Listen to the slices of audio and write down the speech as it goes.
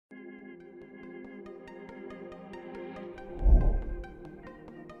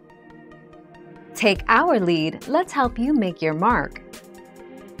Take our lead, let's help you make your mark.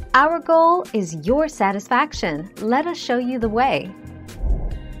 Our goal is your satisfaction. Let us show you the way.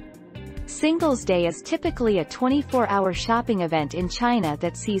 Singles Day is typically a 24-hour shopping event in China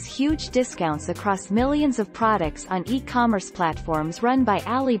that sees huge discounts across millions of products on e-commerce platforms run by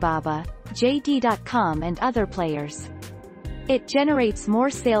Alibaba, JD.com and other players. It generates more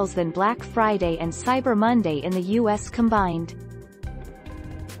sales than Black Friday and Cyber Monday in the US combined.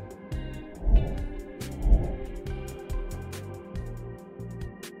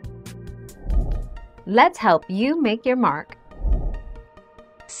 Let's help you make your mark.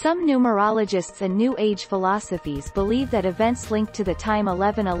 Some numerologists and New Age philosophies believe that events linked to the time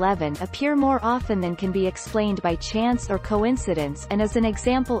 1111 appear more often than can be explained by chance or coincidence and is an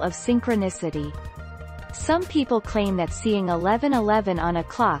example of synchronicity. Some people claim that seeing 1111 on a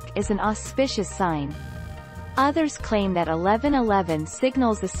clock is an auspicious sign. Others claim that 1111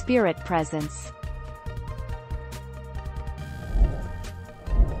 signals a spirit presence.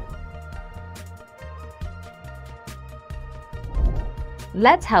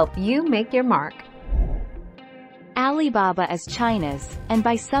 Let's help you make your mark. Alibaba is China's, and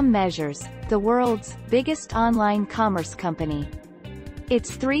by some measures, the world's, biggest online commerce company.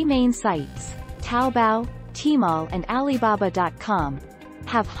 Its three main sites, Taobao, Tmall and Alibaba.com,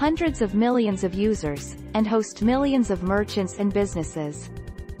 have hundreds of millions of users, and host millions of merchants and businesses.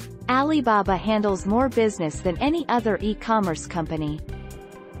 Alibaba handles more business than any other e-commerce company.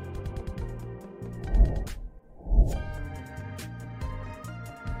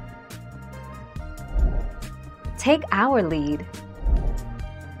 Take our lead.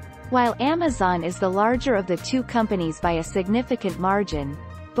 While Amazon is the larger of the two companies by a significant margin,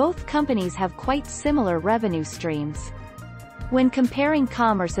 both companies have quite similar revenue streams. When comparing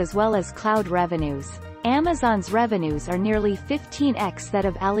commerce as well as cloud revenues, Amazon's revenues are nearly 15x that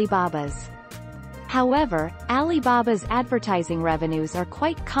of Alibaba's. However, Alibaba's advertising revenues are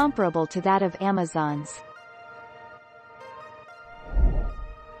quite comparable to that of Amazon's.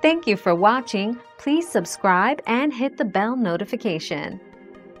 Thank you for watching. Please subscribe and hit the bell notification.